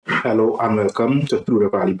Hello and welcome to Through the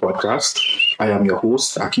Valley podcast. I am your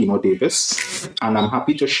host, Akino Davis, and I'm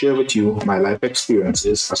happy to share with you my life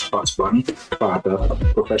experiences as husband, father,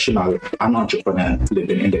 professional, and entrepreneur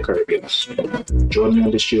living in the Caribbean. Join me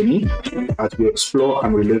on this journey as we explore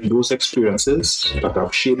and relive those experiences that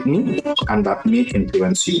have shaped me and that may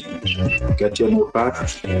influence you. Get your notepad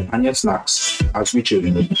and your snacks as we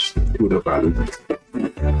journey through the valley.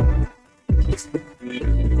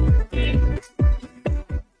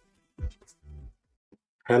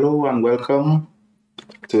 Hello and welcome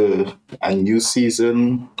to a new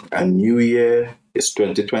season, a new year. It's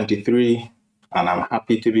 2023, and I'm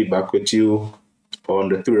happy to be back with you on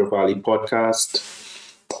the Through the Valley podcast.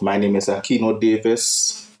 My name is Akino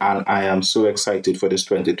Davis, and I am so excited for this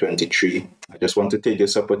 2023. I just want to take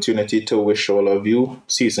this opportunity to wish all of you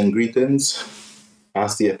season greetings.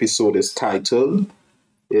 As the episode is titled,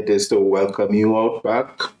 it is to welcome you out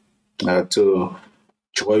back, to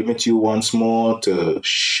join with you once more, to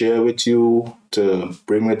share with you, to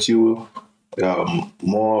bring with you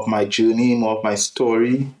more of my journey, more of my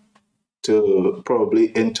story, to probably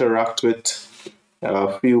interact with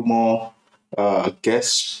a few more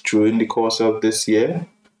guests during the course of this year.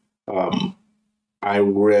 I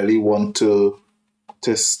really want to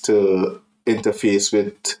interface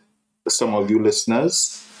with some of you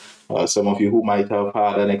listeners, some of you who might have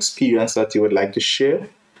had an experience that you would like to share.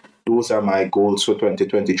 Those are my goals for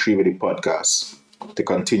 2023 with the podcast, to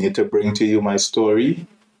continue to bring to you my story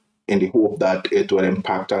in the hope that it will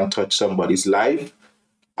impact and touch somebody's life,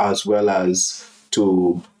 as well as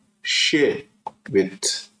to share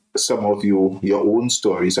with some of you your own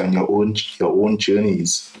stories and your own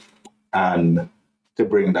journeys, and to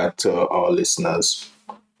bring that to our listeners.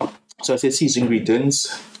 So I say season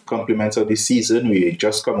greetings, compliments of the season. We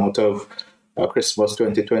just come out of Christmas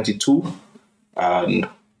 2022, and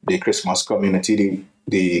the Christmas community,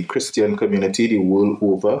 the Christian community, the world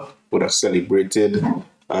over would have celebrated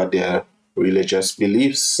their religious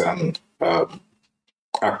beliefs and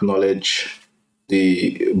acknowledge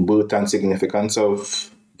the birth and significance of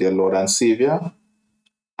their Lord and Savior.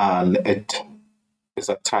 And it is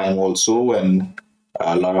a time also when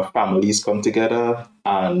a lot of families come together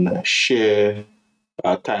and share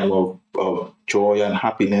a time of joy and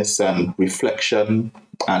happiness and reflection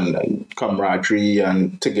and camaraderie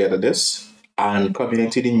and togetherness. And coming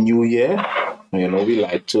into the new year, we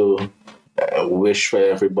like to wish for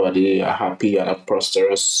everybody a happy and a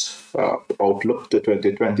prosperous outlook to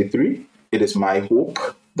 2023. It is my hope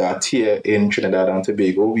that here in Trinidad and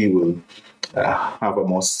Tobago, we will have a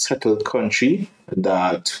more settled country,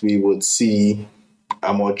 that we would see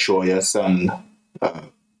a more joyous and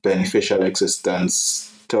beneficial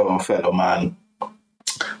existence to our fellow man.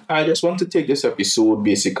 I just want to take this episode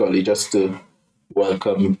basically just to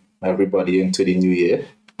welcome everybody into the new year,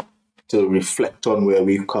 to reflect on where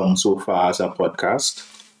we've come so far as a podcast.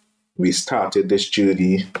 We started this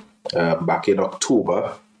journey back in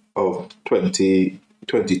October of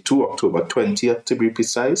 2022, October 20th to be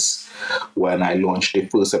precise, when I launched the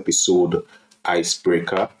first episode,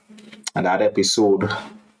 Icebreaker. And that episode,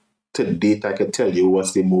 to date, I can tell you,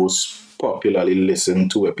 was the most popularly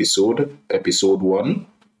listened to episode 1,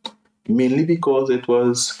 mainly because it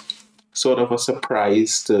was sort of a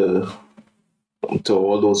surprise to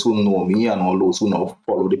all those who know me and all those who now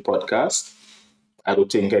follow the podcast. I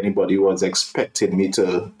don't think anybody was expecting me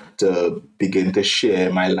to begin to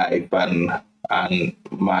share my life and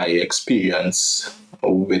my experience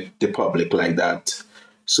with the public like that.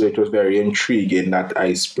 So it was very intriguing, that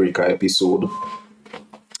Icebreaker episode,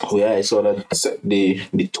 where I sort of set the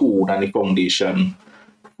tone and the foundation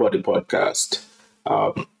for the podcast.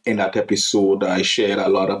 In that episode, I shared a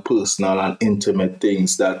lot of personal and intimate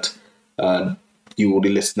things that you, the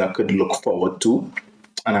listener, could look forward to.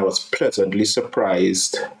 And I was pleasantly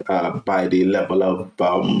surprised by the level of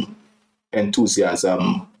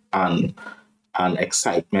enthusiasm and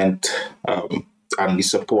excitement and the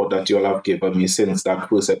support that you all have given me since that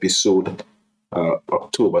first episode,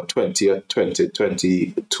 October 20th,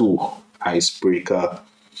 2022, Icebreaker.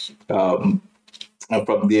 And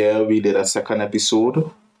from there, we did a second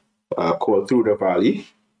episode called Through the Valley,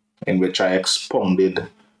 in which I expounded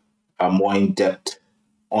more in depth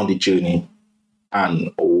on the journey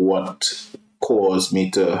and what caused me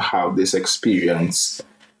to have this experience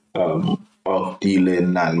of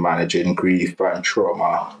dealing and managing grief and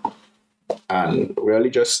trauma, and really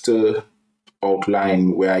just to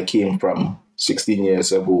outline where I came from 17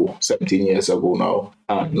 years ago now,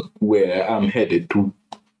 and where I'm headed to.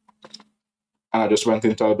 And I just went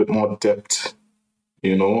into a bit more depth,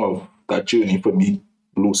 of that journey for me,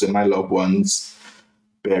 losing my loved ones,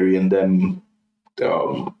 burying them,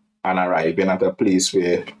 and arriving at a place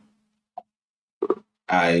where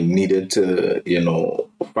I needed to,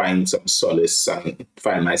 find some solace and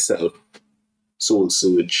find myself, soul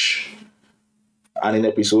search. And in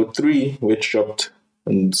episode 3, which dropped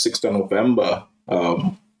on 6th of November,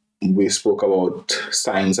 we spoke about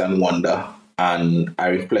signs and wonder. And I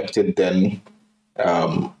reflected then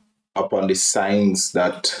upon the signs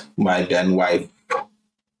that my then wife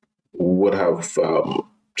would have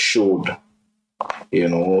showed,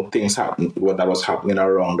 things happen, what that was happening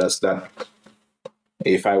around us, that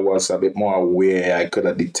if I was a bit more aware, I could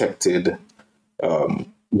have detected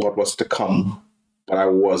what was to come, but I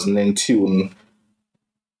wasn't in tune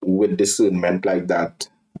with discernment like that.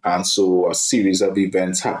 And so a series of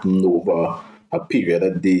events happened over a period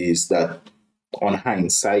of days that, on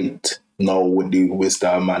hindsight, now with the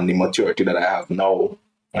wisdom and the maturity that I have now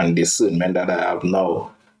and discernment that I have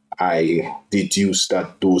now, I deduced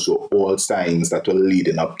that those were all signs that were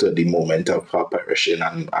leading up to the moment of her perishing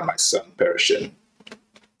and my son perishing.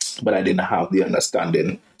 But I didn't have the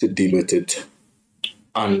understanding to deal with it.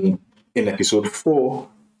 And in episode 4,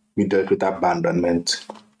 we dealt with abandonment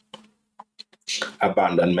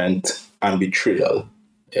and betrayal,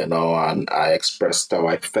 and I expressed how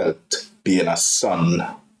I felt being a son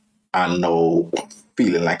and now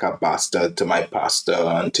feeling like a bastard to my pastor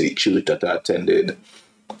and to the church that I attended.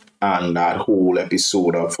 And that whole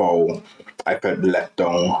episode of how I felt let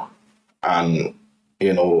down and,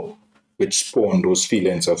 which spawned those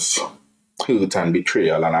feelings of hurt and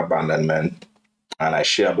betrayal and abandonment. And I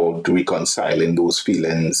share about reconciling those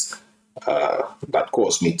feelings that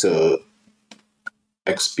caused me to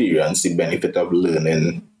experience the benefit of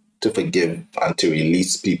learning to forgive and to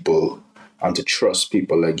release people and to trust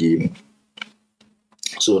people again.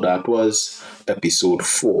 So that was episode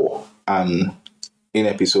 4. And in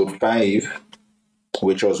episode 5,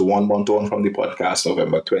 which was 1 month on from the podcast,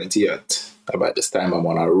 November 20th, about this time I'm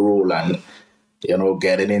on a roll and,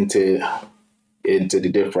 getting into the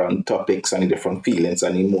different topics and the different feelings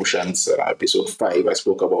and emotions. Episode 5, I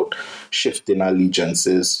spoke about shifting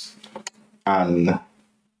allegiances, and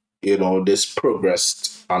this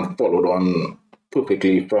progressed and followed on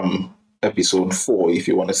perfectly from episode 4, if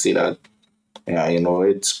you want to say that. Yeah,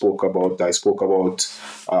 I spoke about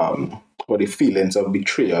what the feelings of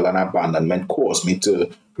betrayal and abandonment caused me to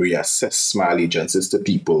reassess my allegiances to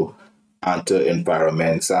people and to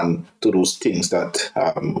environments and to those things that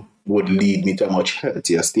would lead me to a much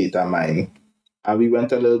healthier state of mind. And we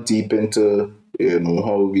went a little deep into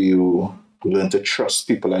how you learn to trust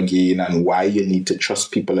people again and why you need to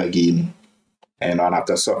trust people again. And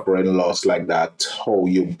after suffering loss like that, how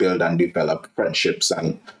you build and develop friendships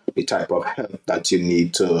and the type of help that you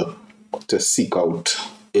need to seek out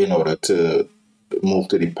in order to move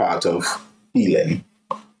to the part of healing.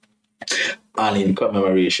 And in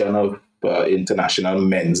commemoration of International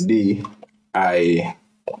Men's Day, I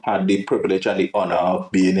had the privilege and the honor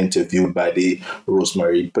of being interviewed by the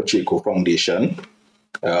Rosemary Pacheco Foundation,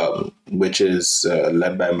 which is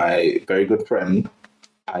led by my very good friend,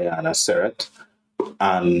 Ayana Seret.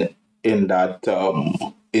 And in that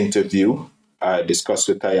interview, I discussed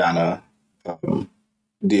with Ayana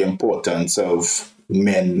the importance of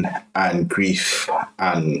men and grief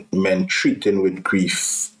and men treating with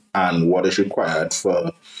grief and what is required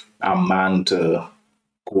for a man to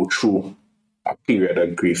go through a period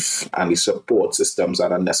of grief and the support systems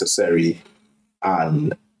that are necessary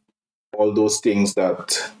and all those things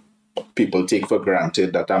that people take for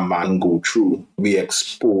granted that a man go through. We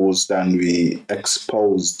exposed and we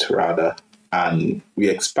exposed rather, and we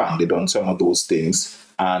expanded on some of those things.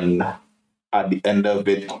 And at the end of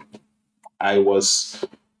it, I was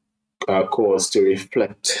caused to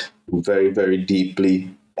reflect very, very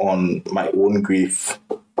deeply on my own grief.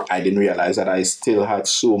 I didn't realize that I still had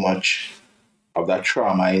so much of that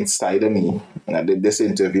trauma inside of me. And this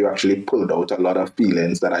interview actually pulled out a lot of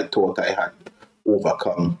feelings that I thought I had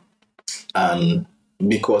overcome. And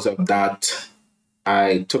because of that,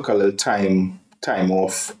 I took a little time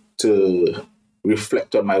off to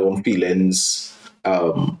reflect on my own feelings.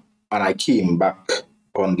 And I came back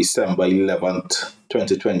on December 11th,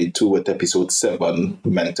 2022 with episode 7,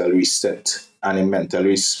 Mental Reset. And in Mental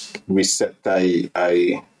Reset,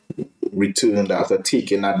 I returned after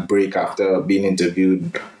taking that break after being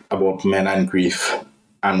interviewed about men and grief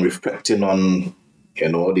and reflecting on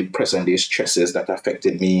the present day stresses that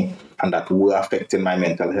affected me and that were affecting my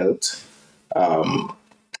mental health,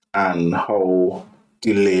 and how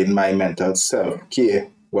delaying my mental self-care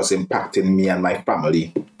was impacting me and my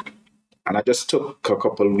family. And I just took a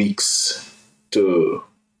couple weeks to,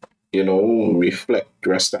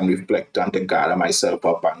 rest and to gather myself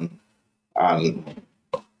up and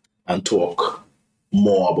and talk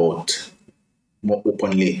more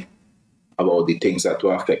openly about the things that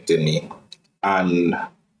were affecting me. And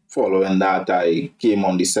following that, I came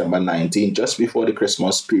on December 19th, just before the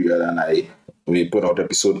Christmas period, and we put out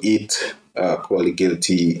episode 8 called The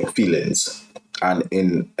Guilty Feelings. And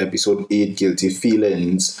in episode 8, Guilty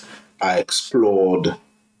Feelings, I explored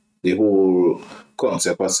the whole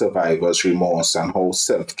concept of survivor's remorse and how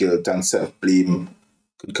self-guilt and self-blame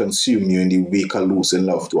could consume you in the wake of losing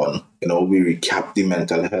loved one. We recap the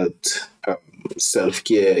mental health,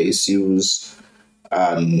 self-care issues,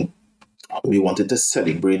 and we wanted to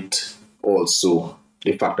celebrate also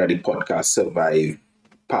the fact that the podcast survived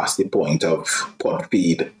past the point of pod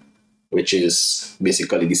feed, which is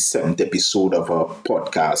basically the 7th episode of a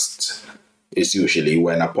podcast. Is usually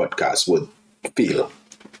when a podcast would fail.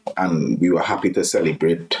 And we were happy to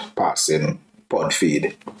celebrate passing pod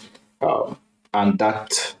feed. And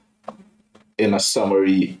that, in a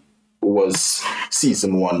summary, was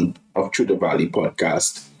season 1 of Through the Valley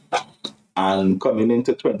podcast. And coming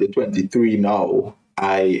into 2023 now,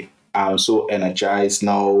 I am so energized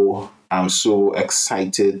now. I'm so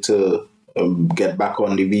excited to get back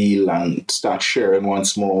on the wheel and start sharing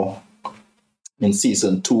once more. In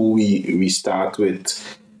season 2, we start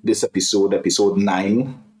with this episode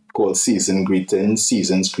 9, called Season's Greetings.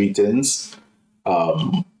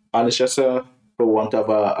 And it's just for want of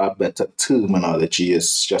a better terminology,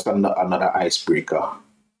 it's just another icebreaker.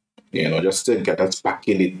 Just to get us back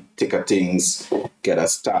in the thick of things, get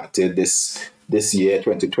us started. This year,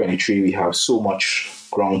 2023, we have so much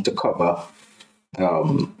ground to cover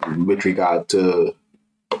with regard to,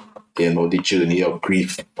 the journey of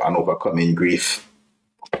grief and overcoming grief.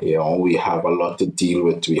 We have a lot to deal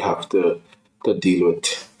with. We have to deal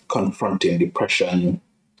with confronting depression,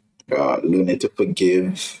 learning to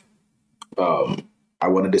forgive. I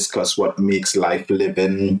want to discuss what makes life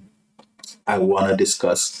living. I want to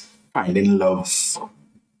discuss finding love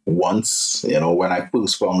once, when I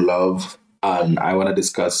first found love. And I want to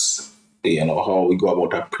discuss, how we go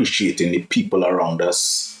about appreciating the people around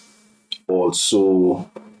us. Also,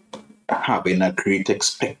 having a great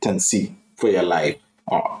expectancy for your life.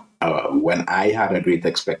 When I had a great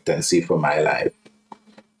expectancy for my life,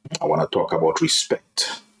 I want to talk about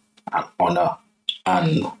respect and honor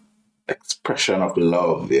and expression of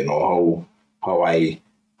love, how I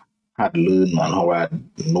had learned and how I had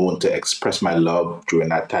known to express my love during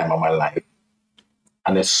that time of my life.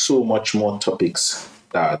 And there's so much more topics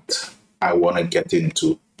that I want to get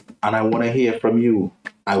into. And I want to hear from you.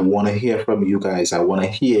 I want to hear from you guys. I want to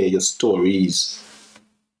hear your stories.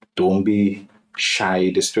 Don't be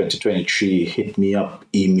shy this 2023. Hit me up.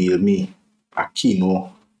 Email me,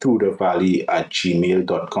 akino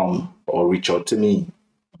throughthevalley@gmail.com, or reach out to me.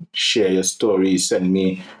 Share your story. Send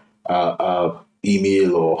me a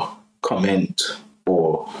email or comment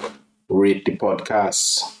or rate the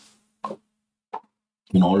podcast.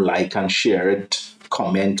 Like and share it.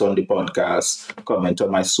 Comment on the podcast. Comment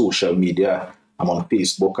on my social media. I'm on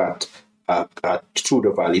Facebook at Through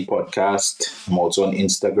the Valley Podcast. I'm also on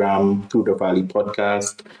Instagram, Through the Valley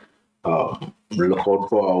Podcast. Look out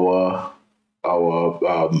for our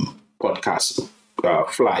podcast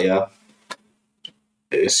flyer.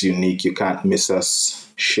 It's unique. You can't miss us.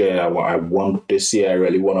 Share. This year I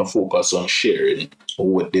really want to focus on sharing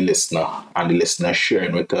with the listener and the listener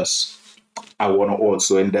sharing with us. I want to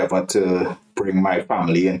also endeavor to bring my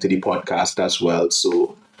family into the podcast as well.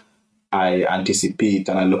 So I anticipate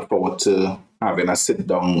and I look forward to having a sit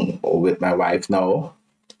down with my wife now,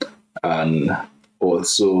 and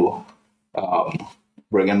also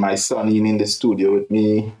bringing my son in the studio with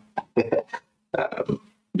me,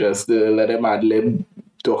 just to let him ad lib,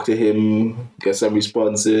 talk to him, get some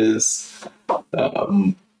responses.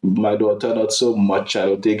 My daughter, not so much. I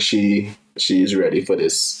don't think she is ready for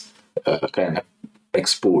this kind of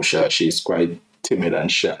exposure. She's quite timid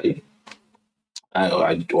and shy.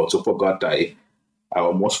 I also forgot. I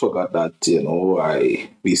almost forgot that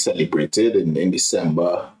we celebrated in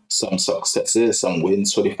December some successes, some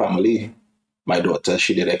wins for the family. My daughter,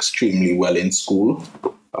 she did extremely well in school,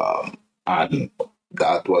 and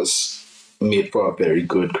that was made for a very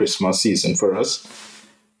good Christmas season for us.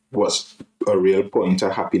 It was a real point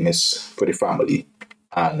of happiness for the family,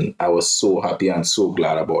 and I was so happy and so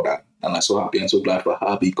glad about that. And I'm so happy and so glad for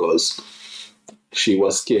her, because she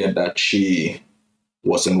was scared that she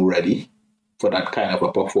wasn't ready for that kind of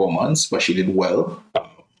a performance, but she did well.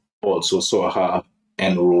 Also saw her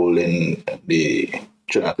enroll in the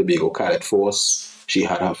Trinidad and Tobago Cadet Force. She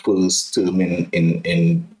had her first term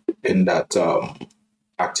in that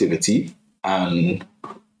activity, and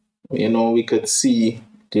we could see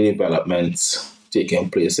the developments taking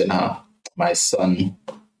place in her. My son,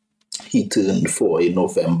 he turned 4 in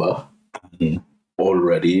November, and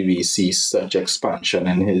already we see such expansion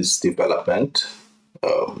in his development.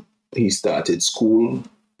 He started school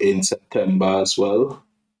in September as well,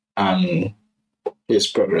 and his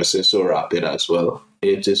progress is so rapid as well.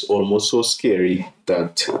 It is almost so scary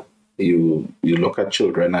that you look at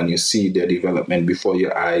children and you see their development before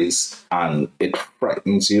your eyes, and it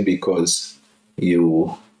frightens you because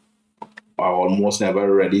you are almost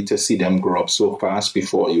never ready to see them grow up so fast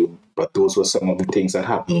before you. But those were some of the things that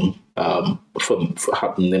happened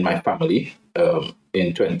happened in my family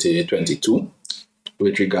in 2022.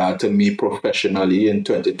 With regard to me professionally, in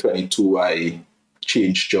 2022, I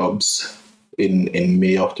changed jobs. In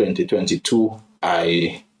May of 2022,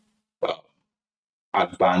 I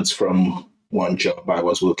advanced from one job. I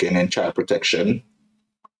was working in child protection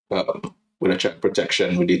with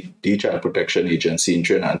the child protection agency in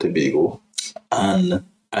Trinidad and Tobago, and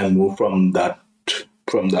I moved from that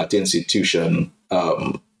institution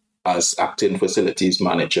as acting facilities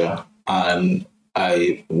manager, and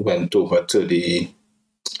I went over to the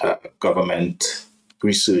Government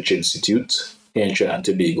Research Institute in Trinidad and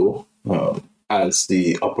Tobago as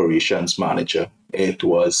the operations manager. It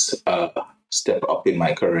was a step up in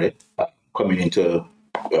my career, coming into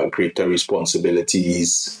greater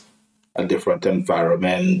responsibilities, a different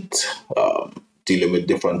environment, dealing with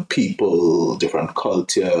different people, different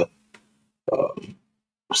culture,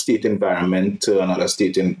 state environment to another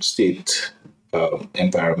state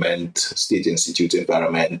environment, state institute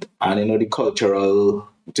environment, and the cultural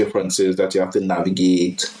differences that you have to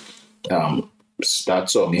navigate. That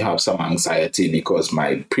saw me have some anxiety because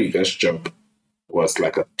my previous job was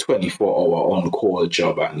like a 24-hour on-call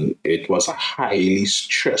job, and it was a highly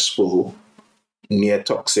stressful, near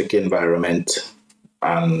toxic environment,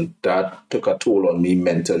 and that took a toll on me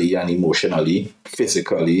mentally and emotionally,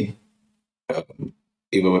 physically,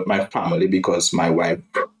 even with my family, because my wife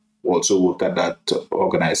also worked at that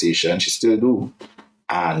organization. She still do,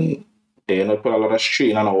 and they put a lot of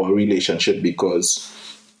strain on our relationship because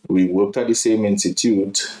we worked at the same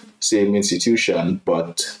institution,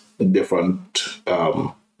 but different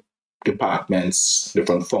departments,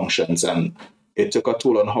 different functions, and it took a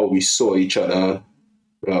toll on how we saw each other.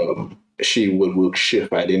 She would work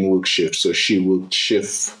shift, I didn't work shift, so she worked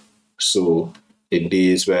shift. So the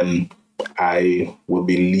days when I would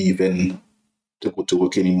be leaving to go to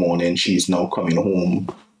work in the morning, she's now coming home,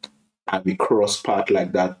 and we cross path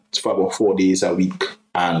like that for about 4 days a week.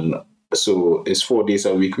 And so it's 4 days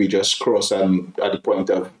a week we just cross and at the point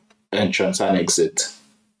of entrance and exit,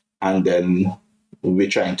 and then we're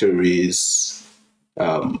trying to raise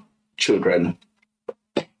children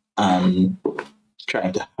and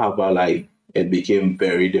trying to have a life. It became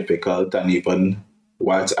very difficult, and even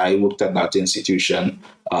whilst I worked at that institution,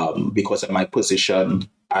 because of my position,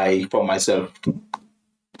 I found myself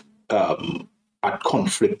at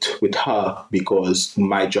conflict with her because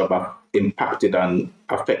my job impacted and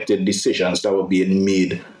affected decisions that were being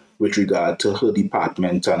made with regard to her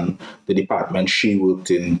department and the department she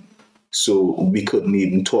worked in. So we couldn't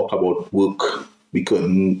even talk about work. We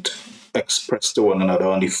couldn't express to one another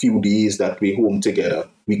on the few days that we home together.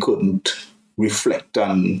 We couldn't reflect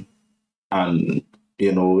and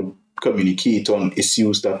communicate on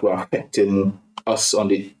issues that were affecting us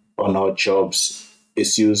on our jobs,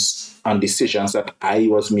 issues and decisions that I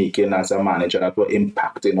was making as a manager that were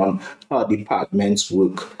impacting on our department's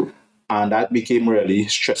work. And that became really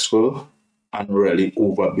stressful and really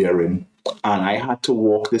overbearing. And I had to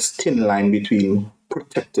walk this thin line between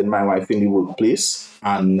protecting my wife in the workplace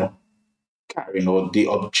and carrying out the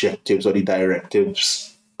objectives or the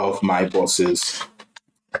directives of my bosses.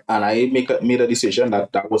 And I made a decision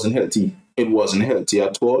that wasn't healthy. It wasn't healthy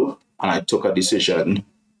at all. And I took a decision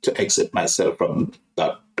to exit myself from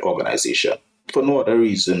that organization for no other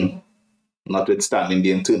reason, notwithstanding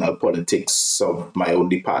the internal politics of my own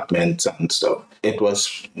department and stuff. It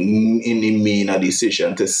was in the main a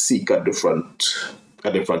decision to seek a different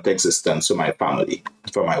existence for my family,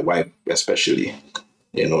 for my wife especially.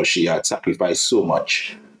 She had sacrificed so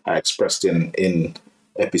much. I expressed in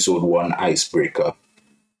episode 1, Icebreaker.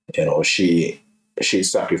 She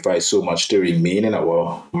sacrificed so much to remain in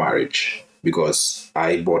our marriage because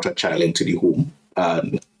I brought a child into the home,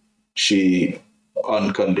 and she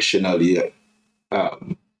unconditionally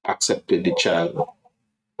accepted the child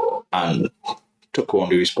and took on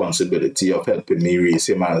the responsibility of helping me raise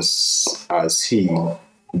him as he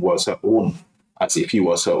was her own, as if he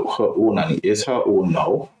was her own, and he is her own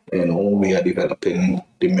now. We are developing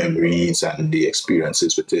the memories and the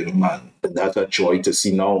experiences with him, and that's a joy to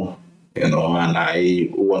see now. And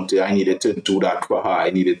I needed to do that for her. I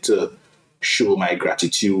needed to show my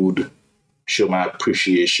gratitude, show my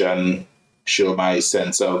appreciation, show my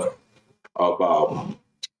sense of how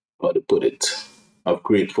to put it, of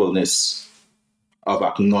gratefulness, of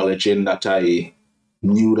acknowledging that I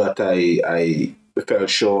knew that I fell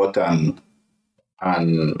short, and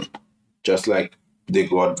just like the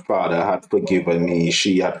Godfather had forgiven me,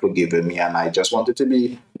 she had forgiven me, and I just wanted to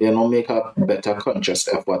make a better conscious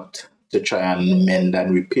effort to try and mend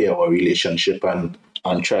and repair our relationship, and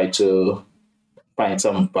try to find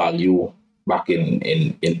some value back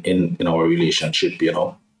in our relationship,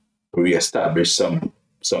 reestablish some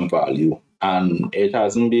value. And it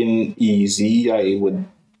hasn't been easy, I would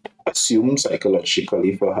assume,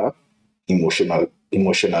 psychologically for her,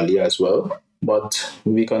 emotionally as well. But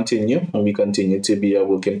we continue, and we continue to be a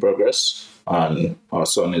work in progress, and our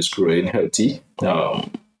son is growing healthy. So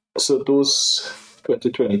those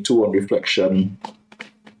 2022 on reflection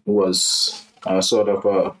was sort of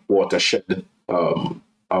a watershed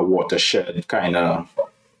kind of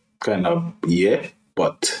year.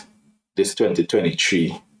 But this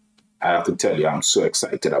 2023, I have to tell you, I'm so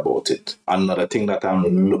excited about it. Another thing that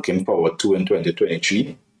I'm looking forward to in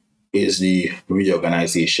 2023 is the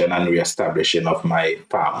reorganization and reestablishing of my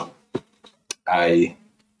farm. I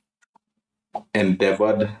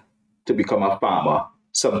endeavored to become a farmer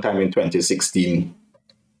sometime in 2016,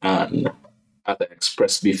 and as I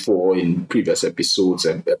expressed before in previous episodes,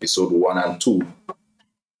 episode 1 and 2,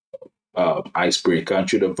 Icebreaker and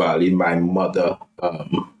Through the Valley, my mother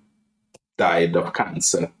died of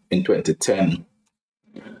cancer in 2010.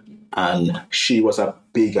 And she was a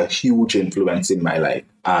huge influence in my life.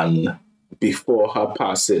 And years before her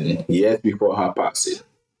passing, a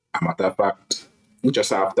matter of fact,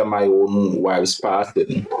 just after my own wife's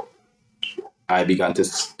passing, I began to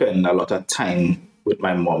spend a lot of time with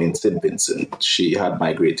my mom in St. Vincent. She had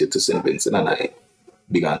migrated to St. Vincent, and I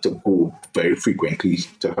began to go very frequently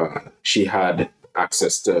to her. She had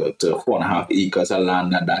access to 4.5 acres of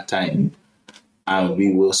land at that time, and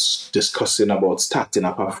we were discussing about starting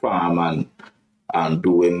up a farm and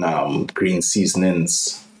doing green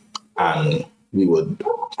seasonings, and we would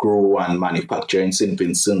grow and manufacture in St.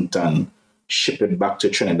 Vincent and ship it back to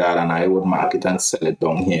Trinidad, and I would market and sell it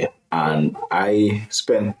down here. And I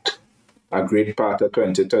spent a great part of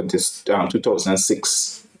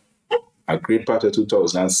 2006, a great part of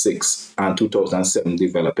 2006 and 2007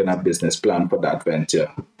 developing a business plan for that venture.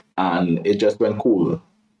 And it just went cold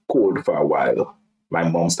for a while. My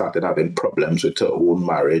mom started having problems with her own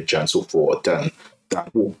marriage and so forth, and that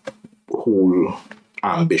whole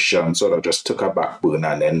ambition sort of just took a back burner,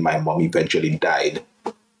 and then my mom eventually died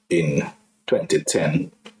in 2010.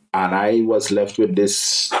 And I was left with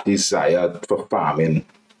this desire for farming,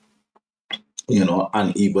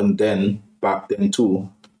 and even then, back then too,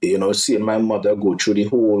 seeing my mother go through the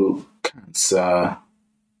whole cancer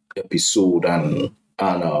episode and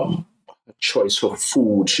choice for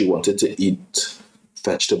food. She wanted to eat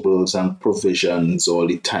vegetables and provisions all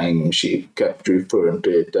the time. She kept referring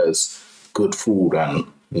to it as good food, and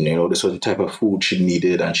this was the type of food she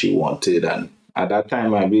needed and she wanted. And at that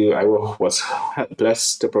time, I was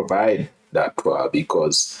helpless to provide that for her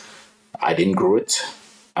because I didn't grow it,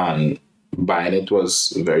 and buying it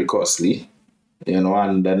was very costly.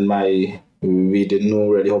 And then we didn't know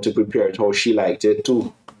really how to prepare it, how she liked it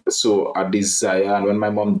too. So a desire, and when my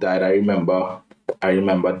mom died, I remember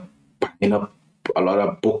buying up a lot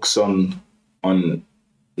of books on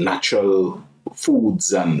natural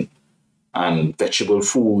foods and vegetable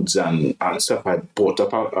foods and stuff. I bought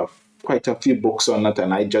up quite a few books on that,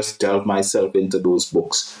 and I just delved myself into those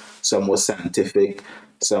books. Some were scientific,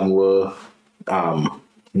 some were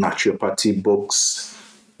naturopathy books,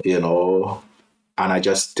 and I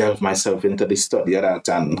just delved myself into the study of that.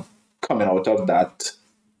 And coming out of that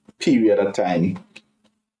period of time,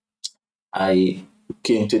 I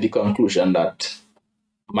came to the conclusion that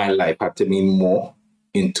my life had to mean more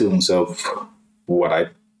in terms of what I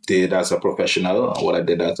did as a professional, what I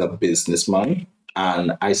did as a businessman.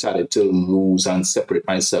 And I started to lose and separate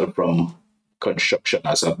myself from construction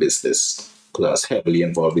as a business, because I was heavily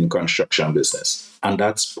involved in construction business. And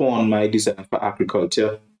that spawned my desire for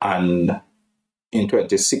agriculture. And in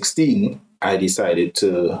 2016, I decided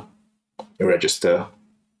to register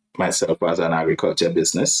myself as an agriculture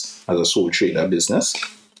business, as a sole trader business.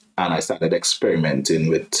 And I started experimenting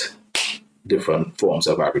with different forms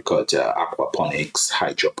of agriculture, aquaponics,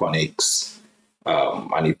 hydroponics.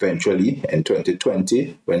 And eventually in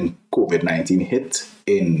 2020, when COVID-19 hit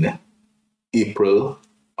in April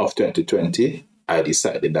of 2020, I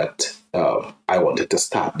decided that I wanted to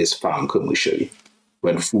start this farm commercially.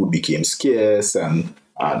 when food became scarce and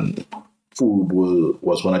food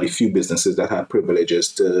was one of the few businesses that had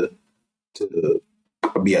privileges to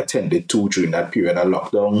be attended to during that period of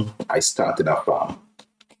lockdown. I started a farm.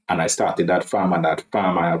 And I started that farm, and that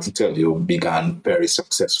farm, I have to tell you, began very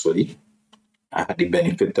successfully. I had the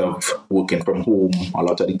benefit of working from home a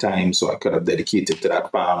lot of the time, so I could have dedicated to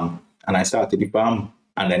that farm. And I started the farm,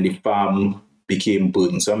 and then the farm became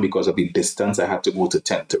burdensome because of the distance I had to go to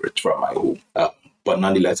tend to it from my home. But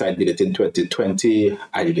nonetheless, I did it in 2020.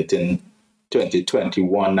 I did it in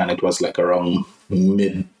 2021, and it was like around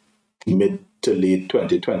mid to late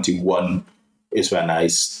 2021 is when I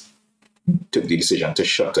took the decision to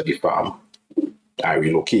shutter the farm. I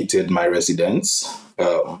relocated my residence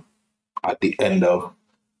at the end of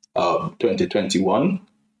 2021,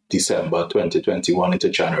 December 2021 into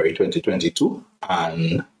January 2022.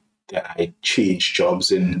 And then I changed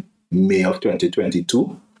jobs in May of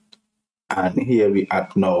 2022. And here we are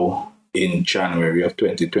now in January of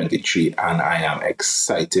 2023. And I am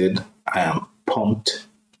excited. I am pumped.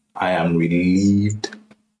 I am relieved.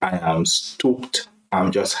 I am stoked.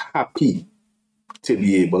 I'm just happy to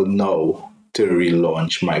be able now to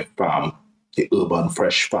relaunch my farm, the Urban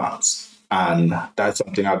Fresh Farms. And that's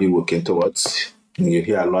something I'll be working towards. You'll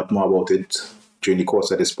hear a lot more about it during the course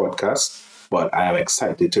of this podcast. But I am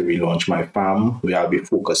excited to relaunch my farm, where I'll be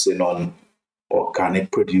focusing on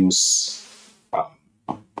organic produce,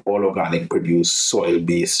 all organic produce,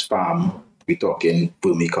 soil-based farm. We're talking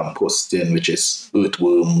vermicomposting, which is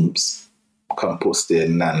earthworms,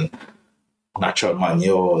 composting, and natural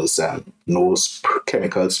manures, and no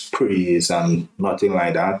chemical sprays and nothing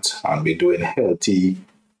like that. And we're doing healthy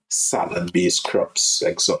salad-based crops,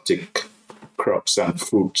 exotic crops and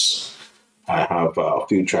fruits. I have a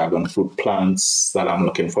few dragon fruit plants that I'm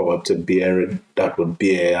looking forward to that would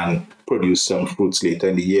bear and produce some fruits later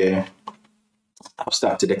in the year. I've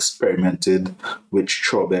started experimenting with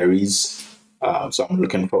strawberries. So I'm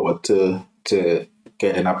looking forward to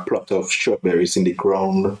getting a plot of strawberries in the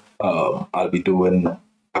ground. I'll be doing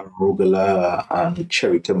arugula and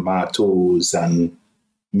cherry tomatoes and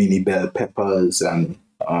mini bell peppers and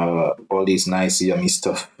all these nice yummy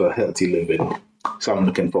stuff for healthy living. So I'm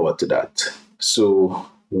looking forward to that. So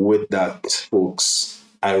with that, folks,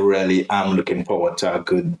 I really am looking forward to a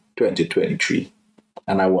good 2023.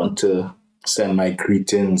 And I want to send my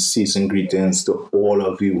season greetings to all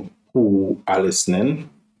of you who are listening.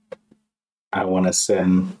 I want to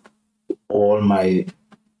send all my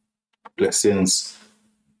blessings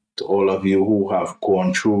to all of you who have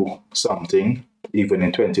gone through something, even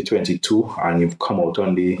in 2022, and you've come out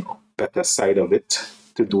on the better side of it.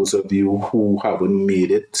 To those of you who haven't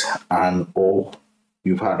made it, or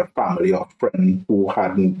you've had a family or friend who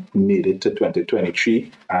hadn't made it to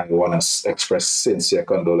 2023, I want to express sincere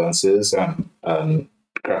condolences and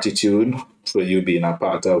gratitude for you being a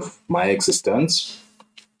part of my existence.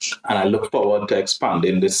 And I look forward to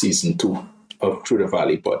expanding the season 2 of Through the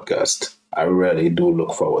Valley podcast. I really do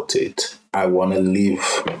look forward to it. I want to leave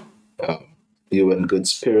you in good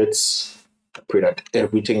spirits. I pray that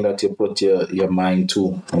everything that you put your mind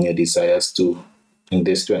to and your desires to in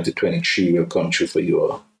this 2023 will come true for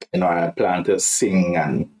you. I plan to sing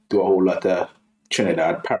and do a whole lot of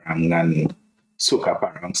Trinidad Parang and Soca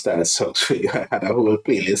Parang style songs for you. I had a whole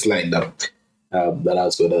playlist lined up that I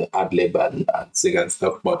was going to ad-lib and sing and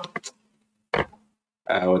stuff, but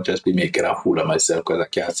I would just be making a fool of myself because I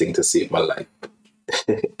can't sing to save my life.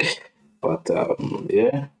 But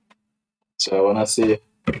yeah, so I want to say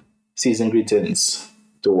season greetings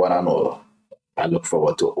to one and all. I look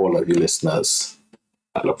forward to all of you listeners.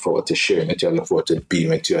 I look forward to sharing with you. I look forward to being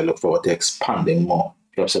with you. I look forward to expanding more.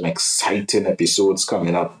 We have some exciting episodes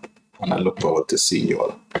coming up, and I look forward to seeing you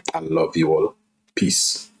all. I love you all.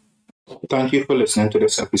 Peace. Thank you for listening to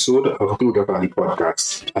this episode of Through the Valley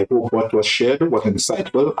podcast. I hope what was shared was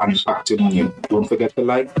insightful and impactful on you. Don't forget to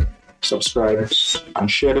like, subscribe,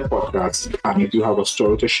 and share the podcast. And if you have a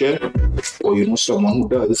story to share, or you know someone who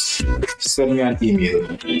does, send me an email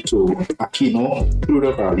to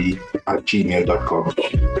akino@throughthevalley@gmail.com.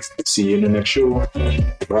 See you in the next show.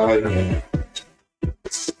 Bye.